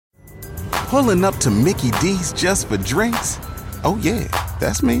Pulling up to Mickey D's just for drinks? Oh yeah,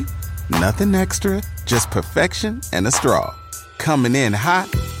 that's me. Nothing extra, just perfection and a straw. Coming in hot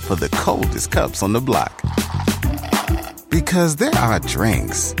for the coldest cups on the block. Because there are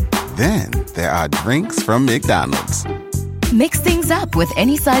drinks. Then there are drinks from McDonald's. Mix things up with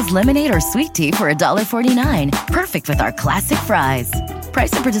any size lemonade or sweet tea for $1.49. Perfect with our classic fries.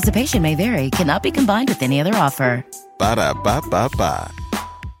 Price and participation may vary. Cannot be combined with any other offer. Ba-da-ba-ba-ba.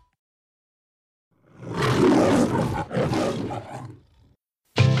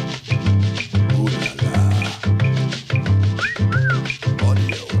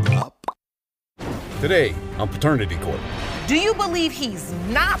 Today on Paternity Court. Do you believe he's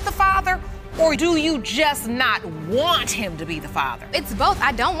not the father, or do you just not want him to be the father? It's both.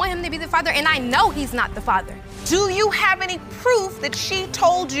 I don't want him to be the father, and I know he's not the father. Do you have any proof that she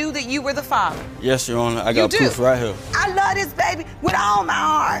told you that you were the father? Yes, Your Honor. I got proof right here. I love this baby with all my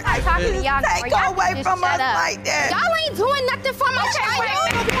heart. I'm talking to y'all. Take her away from us like that. Y'all ain't doing nothing for my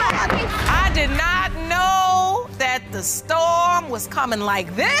child. I did not know that the storm was coming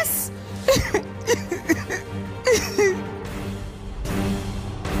like this.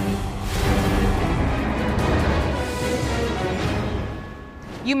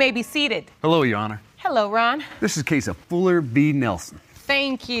 You may be seated. Hello, Your Honor. Hello, Ron. This is a case of Fuller v. Nelson.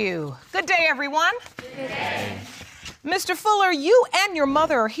 Thank you. Good day, everyone. Good day. Mr. Fuller, you and your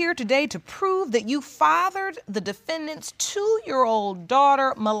mother are here today to prove that you fathered the defendant's 2-year-old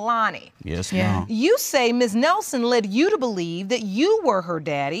daughter, Milani. Yes, ma'am. You say Ms. Nelson led you to believe that you were her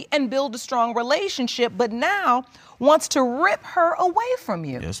daddy and build a strong relationship, but now wants to rip her away from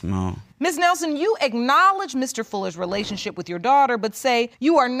you. Yes, ma'am. Ms. Nelson, you acknowledge Mr. Fuller's relationship with your daughter, but say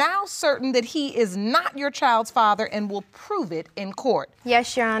you are now certain that he is not your child's father and will prove it in court.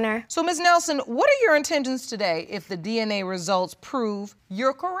 Yes, Your Honor. So, Ms. Nelson, what are your intentions today if the DNA results prove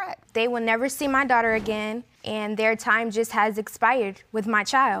you're correct? They will never see my daughter again, and their time just has expired with my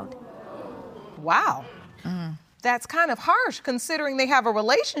child. Wow. That's kind of harsh considering they have a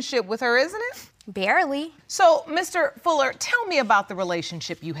relationship with her, isn't it? Barely. So, Mr. Fuller, tell me about the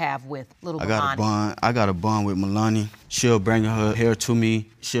relationship you have with little Milani. I got a bond with Milani. She'll bring her hair to me.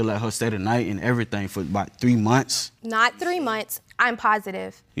 She'll let her stay the night and everything for about 3 months. Not 3 months. I'm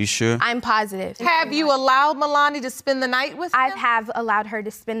positive. You sure? I'm positive. Have you allowed Milani to spend the night with I him? have allowed her to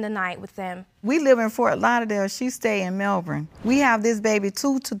spend the night with them. We live in Fort Lauderdale. She stay in Melbourne. We have this baby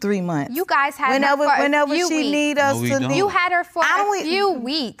 2 to 3 months. You guys had her for whenever a few she weeks. need us No, we to don't. leave. You had her for a few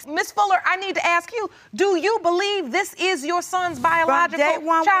weeks. Miss Fuller, I need to ask you, do you believe this is your son's From biological day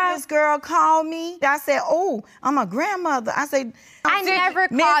one child? when this girl called me, I said, oh, I'm a grandmother. I said, I never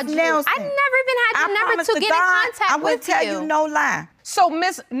Miss called you. Nelson, I never even had your number promise to get in God, contact I would with tell you no lie. So,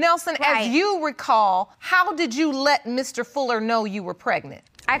 Miss Nelson, Right. as you recall, how did you let Mr. Fuller know you were pregnant?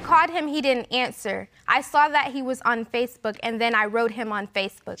 I called him, he didn't answer. I saw that he was on Facebook, and then I wrote him on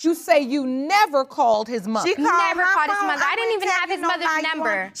Facebook. You say you never called his mother. She called Never my called his phone. mother. I didn't even wouldn't have tell his you no mother's lie, you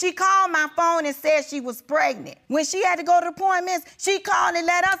number. want- She called my phone and said she was pregnant. When she had to go to appointments, she called and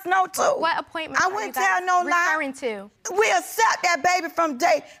let us know too. What appointment I are you wouldn't guys tell no lie. referring to? We accept that baby from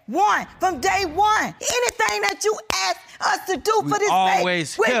day one. From day one. Anything that you ask us to do for this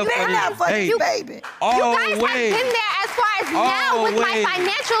always baby, here we've for been there this for baby. this baby. You guys have been there as far as now with my Always.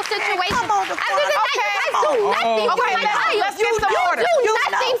 financial situation. come on, Other than that, you guys do come on. nothing for Okay, my let's child. get some order. You You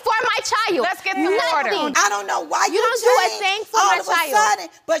do nothing know. for my child. Let's get some order. Nothing. I don't know why You you don't do a changed thing for all my of a child. sudden,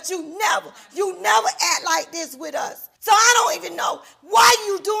 but you never act like this with us. So I don't even know why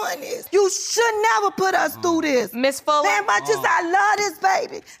you doing this. You should never put us through this. Miss Fuller? Man, but just I love this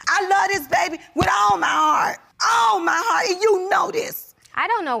baby. I love this baby with all my heart. All my heart, and you know this. I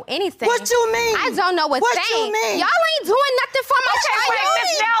don't know anything. What you mean? I don't know What you thing. mean? Y'all ain't doing nothing for my child. Wait,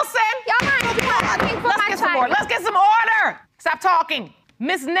 Miss Nelson. Y'all ain't doing nothing for Let's my get some order. child. Let's get some order. Stop talking.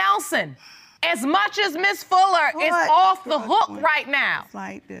 Miss Nelson, as much as Miss Fuller is What? off the hook right now,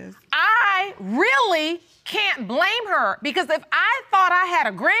 Like this. I really can't blame her because if I thought I had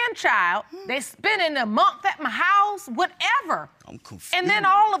a grandchild, they spending a month at my house, whatever. I'm confused. And then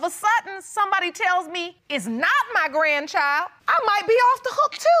all of a sudden, somebody tells me it's not my grandchild, I might be off the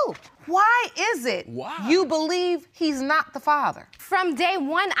hook too. Why is it you believe he's not the father? From day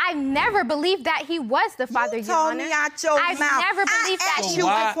one, I never believed that he was the father, You Your told Honor. me out your I've mouth. never believed that asked he you,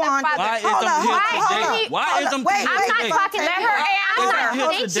 was why- the father. why is Hold them on, here hold on, today? hold on. Why Hold is on. them Wait, here I'm not today? talking Let to her I'm answer. not. Here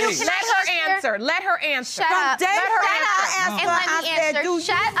Thank today. you. Can Let I her answer. Let her answer. Shut up. Day Let her one, I answer. asked And her, let I me said, answer. do you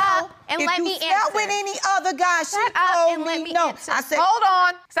Shut know? up and if let you me slept answer. with any other guy, she Shut up told and let me no. answer. I said, Hold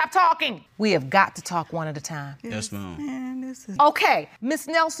on. Stop talking. We have got to talk one at a time. Yes, ma'am. man, this is... Okay, Miss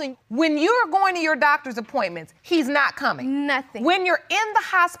Nelson, when you're going to your doctor's appointments, he's not coming. Nothing. When you're in the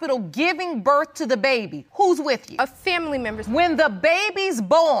hospital giving birth to the baby, who's with you? A family member. When the baby's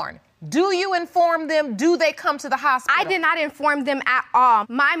born, do you inform them? Do they come to the hospital? I did not inform them at all.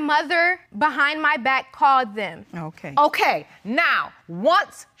 My mother, behind my back, called them. Okay. Okay, now,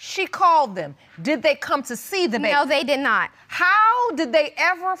 once she called them, did they come to see the baby? No, they did not. How did they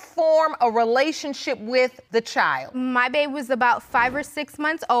ever form a relationship with the child? My baby was about 5 or 6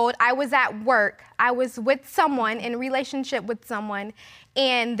 months old. I was at work. I was with someone, in a relationship with someone,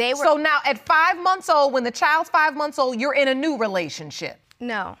 and they were... So now, at 5 months old, when the child's 5 months old, you're in a new relationship.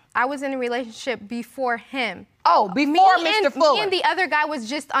 No, I was in a relationship before him. Oh, before Mr. Fuller. Me and the other guy was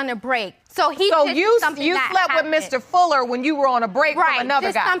just on a break. So he So did you something slept that happened. with Mr. Fuller when you were on a break Right, from another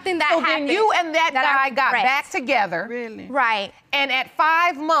just guy. something that so happened then you and that that I guy got regret. back together. Really? Right, And at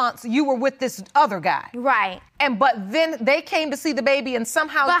 5 months, you were with this other guy. right. But then they came to see the baby and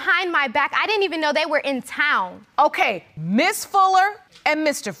somehow... Behind my back, I didn't even know they were in town. Okay, Miss Fuller and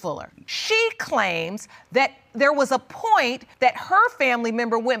Mr. Fuller. She claims that there was a point that her family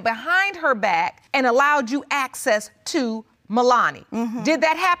member went behind her back and allowed you access to Milani. Did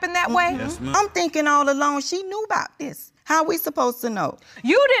that happen that way? Yes, ma'am. I'm thinking all along she knew about this. How we supposed to know?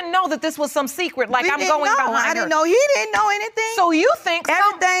 You didn't know that this was some secret, like We I'm didn't going know. behind I her. didn't know. He didn't know anything. So you think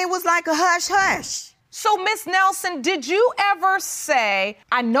everything was like a hush-hush. So, Miss Nelson, did you ever say,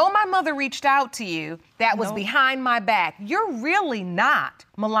 I know my mother reached out to you, that was behind my back. You're really not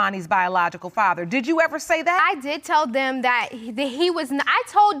Milani's biological father. Did you ever say that? I did tell them that he was not, I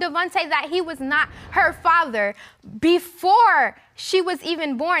told Devontae that he was not her father before she was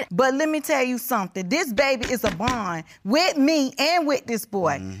even born. But let me tell you something. This baby is a bond with me and with this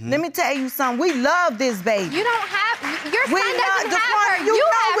boy. Let me tell you something. We love this baby. You don't have, your son We doesn't love have her. You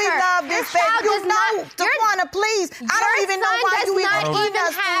know have we her. love Your this baby. child You does know, not, Taquana, please. I don't even know why you even putting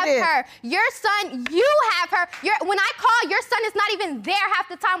us have through this. her. Your son, you have her. When I call, your son is not even there half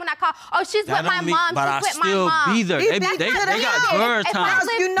the time when I call. Oh, she's with my mom. But I She's with my still mom. be there. He They be to the got house. girl If I time.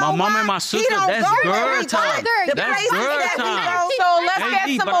 live- You know My mom why? and my He sister, don't that's go girl where we time. go. The That's places girl that we time. go. So let's get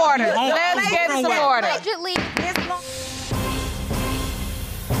Maybe, some but I order. be home Let's get from some work. order. Allegedly. Miss Long-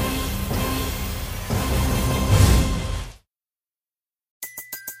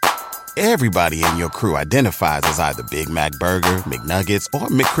 Everybody in your crew identifies as either Big Mac Burger, McNuggets, or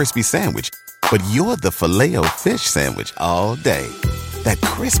McCrispy Sandwich. But you're the Filet-O-Fish Sandwich all day. That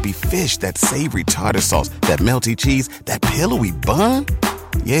crispy fish, that savory tartar sauce, that melty cheese, that pillowy bun.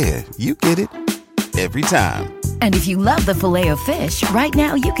 Yeah, you get it. Every time. And if you love the Filet-O-Fish, right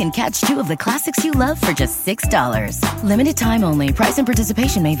now you can catch two of the classics you love for just $6. Limited time only. Price and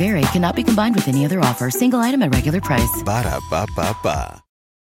participation may vary. Cannot be combined with any other offer. Single item at regular price. Ba-da-ba-ba-ba.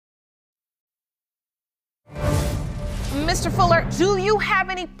 Mr. Fuller, do you have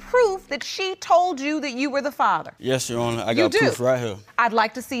any proof that she told you that you were the father? Yes, Your Honor. I You got do? proof right here. I'd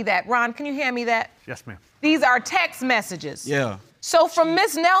like to see that. Ron, can you hand me that? Yes, ma'am. These are text messages. Yeah. So from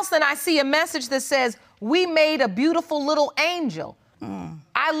Miss Nelson, I see a message that says, we made a beautiful little angel.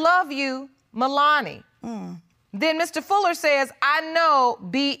 I love you, Milani. Then Mr. Fuller says, I know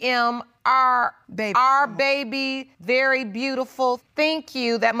BM, our baby, very beautiful. Thank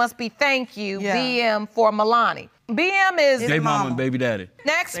you. That must be thank you, Yeah. BM for Milani. BM is Baby mama and baby daddy.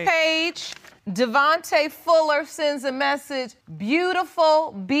 next page. Devontae Fuller sends a message,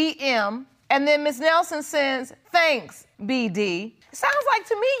 beautiful BM. And then Miss Nelson sends, thanks, BD. Sounds like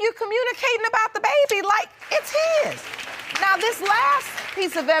to me you're communicating about the baby like it's his. Now, this last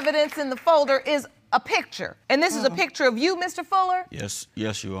piece of evidence in the folder is a picture. And this is a picture of you, Mr. Fuller, Yes,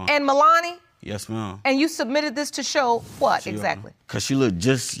 Your Honor. and Milani. Yes, ma'am. And you submitted this to show what exactly? Because she look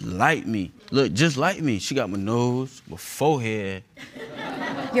just like me. Look just like me. She got my nose, my forehead.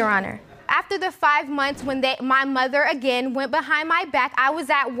 Your Honor. After the 5 months when my mother again went behind my back, I was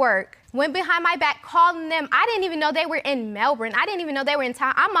at work, went behind my back calling them. I didn't even know they were in Melbourne. I didn't even know they were in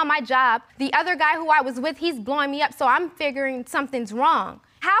town. I'm on my job. The other guy who I was with, he's blowing me up, so I'm figuring something's wrong.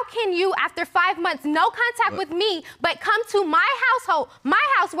 How can you, after 5 months, no contact with me, but come to my household, my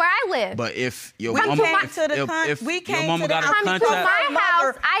house where I live? But if your Come mama, to my- if we your came mama to the got a house. Come to contact, my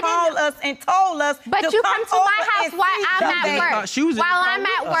house. I didn't called us and told us But to you come to my over house and while see I'm the at baby. work. She was in While the I'm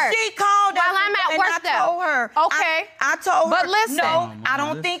car at with us. work. She called us While I'm at and work, I though. told her. Okay. I told But her, listen. no, I don't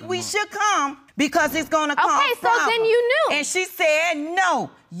Listen, think we Mom. should come because it's gonna cause Okay, so then problems. you knew. And she said, no,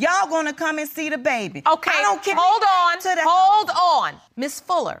 y'all gonna come and see the baby. Okay, I don't care. hold on, To the hold on. Miss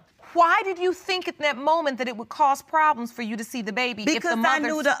Fuller, Why did you think at that moment that it would cause problems for you to see the baby? Because I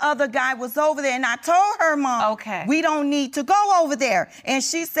knew the other guy was over there, and I told her mom, we don't need to go over there. And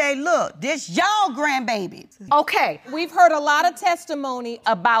she said, look, this y'all grandbabies. Okay, we've heard a lot of testimony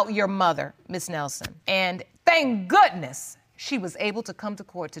about your mother, Miss Nelson. And thank goodness she was able to come to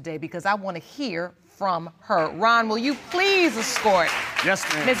court today because I want to hear from her. Ron, will you please escort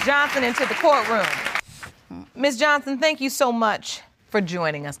Miss Johnson into the courtroom? Miss Johnson, thank you so much for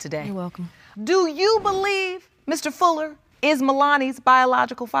joining us today. You're welcome. Do you believe Mr. Fuller is Milani's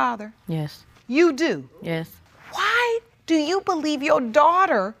biological father? Yes. You do? Yes. Why do you believe your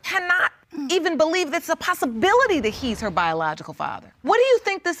daughter cannot even believe that's a possibility that he's her biological father? What do you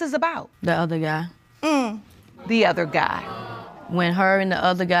think this is about? The other guy. The other guy. When her and the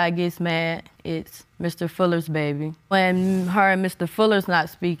other guy gets mad, it's Mr. Fuller's baby. When her and Mr. Fuller's not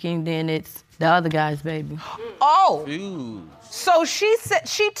speaking, then it's the other guy's baby. Oh. So she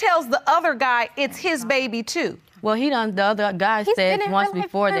tells the other guy it's his baby too. Well, the other guy said once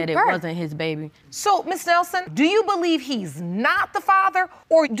before that it wasn't his baby. So, Miss Nelson, do you believe he's not the father,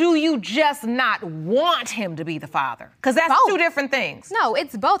 or do you just not want him to be the father? Because that's two different things. No,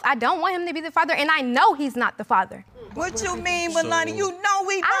 it's both. I don't want him to be the father, and I know he's not the father. What you mean, Milani? You know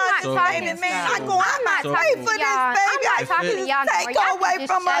we I'm not talking to man. y'all. I'm not talking for this baby. I'm not talking to y'all. Take her away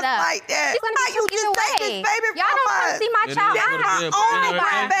from us like that. How you just take this baby from us? Y'all don't want to see my child. That's my only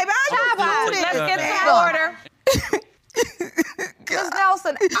grandbaby. I don't do this. Let's get some order. Miss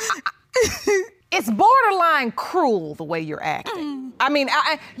Nelson, it's borderline cruel the way you're acting. I mean,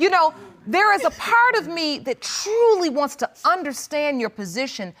 there is a part of me that truly wants to understand your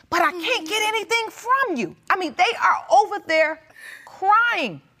position, but I can't get anything from you. I mean, they are over there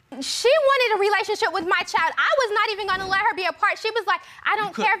crying. She wanted a relationship with my child. I was not even going to let her be a part. She was like, I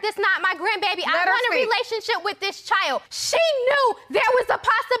don't care if this is not my grandbaby. I want a relationship with this child. She knew there was a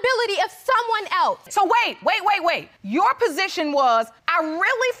possibility of someone else. So wait. Your position was, I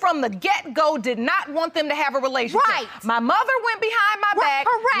really from the get-go did not want them to have a relationship. Right. My mother went behind my back,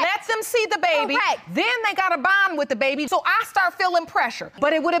 correct. let them see the baby, Correct. then they got a bond with the baby, so I start feeling pressure.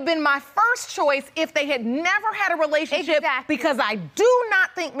 But it would have been my first choice if they had never had a relationship because I do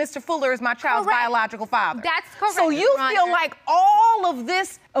not think Mr. Fuller is my child's biological father. That's correct. So you feel like all of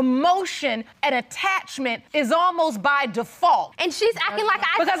this emotion and attachment is almost by default. And she's acting like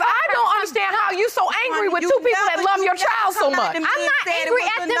Because I don't understand how you so angry with two people that love your child so much. I'm not angry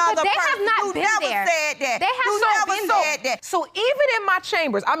at them, but they have not been there. They have not been there. So even in my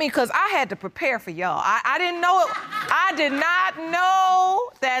chambers, because I had to prepare for y'all. I didn't know it. I did not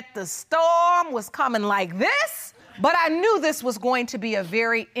know that the storm was coming like this. But I knew this was going to be a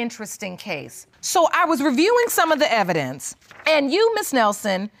very interesting case. So I was reviewing some of the evidence, and you, Miss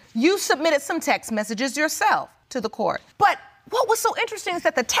Nelson, you submitted some text messages yourself to the court. But what was so interesting is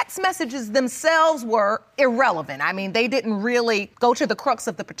that the text messages themselves were irrelevant. They didn't really go to the crux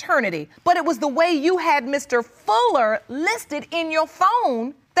of the paternity, but it was the way you had Mr. Fuller listed in your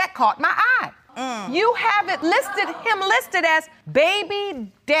phone that caught my eye. You have him listed as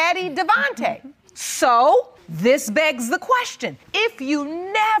baby daddy Devontae. So this begs the question, if you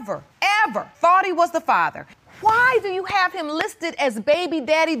never, ever thought he was the father, why do you have him listed as baby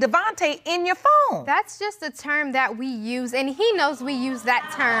daddy Devontae in your phone? That's just a term that we use, and he knows we use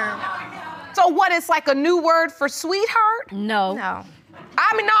that term. So what, it's like a new word for sweetheart? No. No.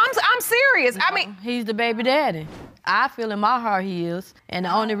 I'm serious. He's the baby daddy. I feel in my heart he is. And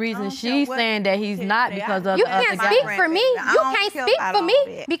the only reason she's saying that he's not because of you the other guy. You can't speak for me. You can't speak for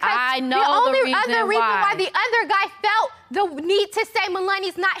me. Because I know the only other reason why the other guy felt the need to say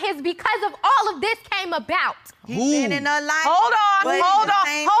Milani's not his because of all of this came about. He's been in her life. Hold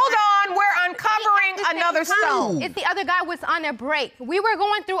on. We're uncovering another stone. It's the other guy was on a break. We were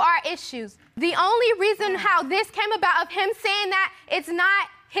going through our issues. The only reason how this came about of him saying that it's not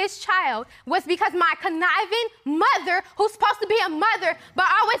his child was because my conniving mother, who's supposed to be a mother, but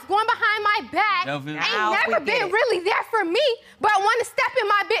always going behind my back, ain't never been really there for me, but want to step in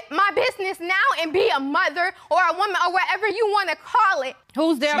my business now and be a mother or a woman or whatever you want to call it.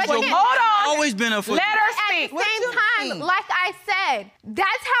 Who's there for you? Hold on. Always been a foot. Let her speak. At the same time, like I said,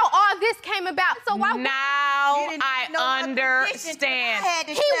 that's how all this came about. So why? Now I understand.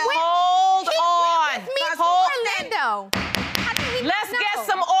 Hold on. Orlando. Let's get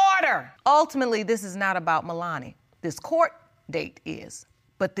some order. Ultimately, this is not about Milani. This court date is,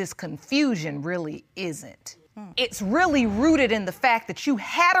 but this confusion really isn't. It's really rooted in the fact that you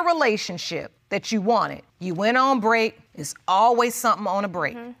had a relationship that you wanted. You went on break. There's always something on a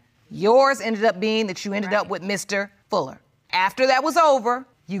break. Yours ended up being that you ended up with Mr. Fuller. After that was over,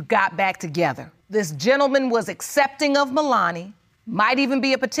 you got back together. This gentleman was accepting of Milani. might even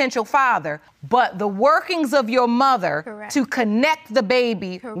be a potential father, but the workings of your mother to connect the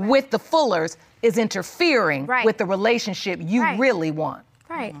baby with the Fullers is interfering with the relationship you really want.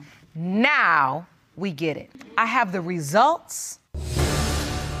 Right. Now we get it. I have the results.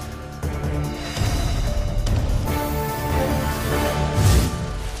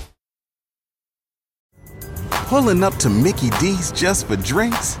 Pulling up to Mickey D's just for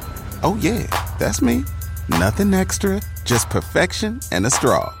drinks? Oh yeah, that's me. Nothing extra, just perfection and a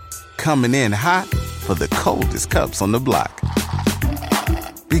straw. Coming in hot for the coldest cups on the block.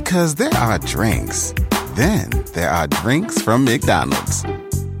 Because there are drinks. Then there are drinks from McDonald's.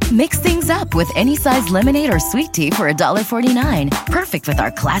 Mix things up with any size lemonade or sweet tea for $1.49. Perfect with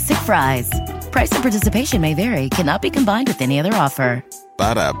our classic fries. Price and participation may vary. Cannot be combined with any other offer.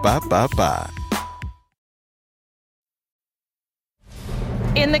 Ba-da-ba-ba-ba.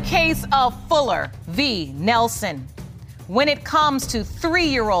 In the case of Fuller v. Nelson, when it comes to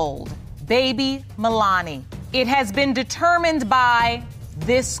 3-year-old baby Milani, it has been determined by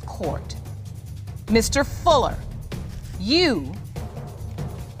this court. Mr. Fuller, you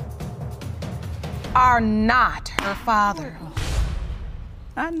are not her father.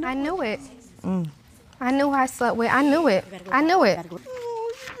 I knew it. I knew I slept with. I knew it. I knew it.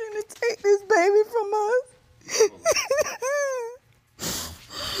 Oh, she's gonna take this baby from us.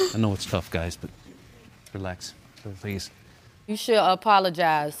 I know it's tough, guys, but relax, please. You should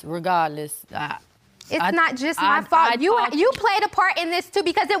apologize regardless. It's not just my fault. You played a part in this too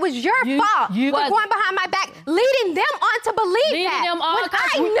because it was your fault for going behind my back, leading them on to believe that. Them on when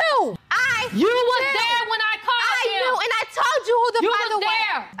I knew. You was there when I called him. I knew, and I told you who the father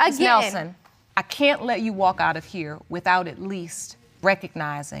was. Ms. Nelson, I can't let you walk out of here without at least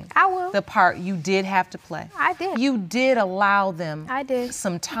recognizing the part you did have to play. I did. You did allow them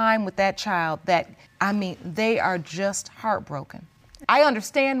some time with that child that, I mean, they are just heartbroken. I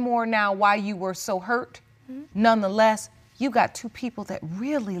understand more now why you were so hurt. Nonetheless, you got two people that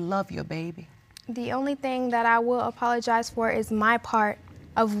really love your baby. The only thing that I will apologize for is my part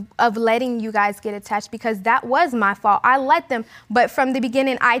of letting you guys get attached because that was my fault. I let them, but from the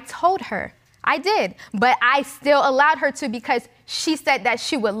beginning, I told her. I did, but I still allowed her to because she said that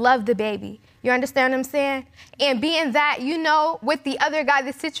she would love the baby. You understand what I'm saying? And being that, you know, with the other guy,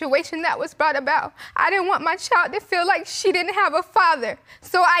 the situation that was brought about, I didn't want my child to feel like she didn't have a father.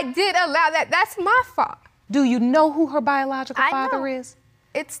 So I did allow that. That's my fault. Do you know who her biological father is?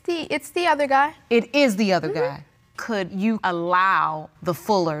 It's the other guy. It is the other guy. Could you allow the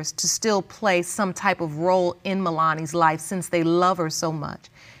Fullers to still play some type of role in Milani's life since they love her so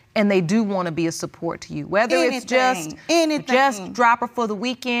much? And they do want to be a support to you. Whether it's just drop her for the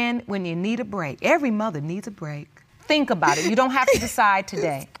weekend when you need a break. Every mother needs a break. Think about it. You don't have to decide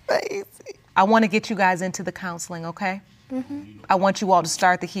today. Crazy. I want to get you guys into the counseling, okay? I want you all to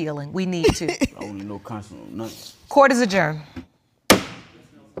start the healing. We need to. I don't need no counseling, nothing. Court is adjourned.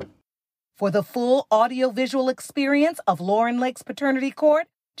 For the full audio-visual experience of Lauren Lake's Paternity Court,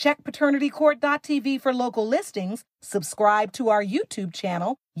 check paternitycourt.tv for local listings, subscribe to our YouTube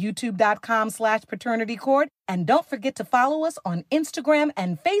channel, youtube.com/paternitycourt, and don't forget to follow us on Instagram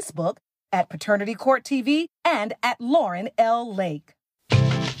and Facebook at Paternity Court TV and at Lauren L. Lake.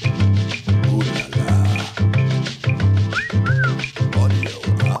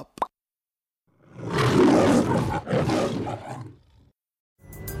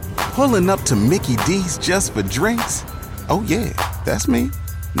 Pulling up to Mickey D's just for drinks? Oh yeah, that's me.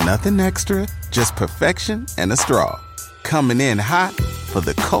 Nothing extra, just perfection and a straw. Coming in hot for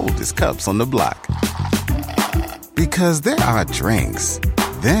the coldest cups on the block. Because there are drinks.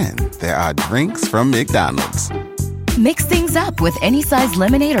 Then there are drinks from McDonald's. Mix things up with any size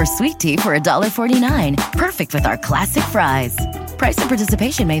lemonade or sweet tea for $1.49. Perfect with our classic fries. Price and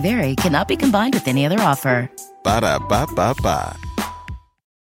participation may vary. Cannot be combined with any other offer. Ba-da-ba-ba-ba.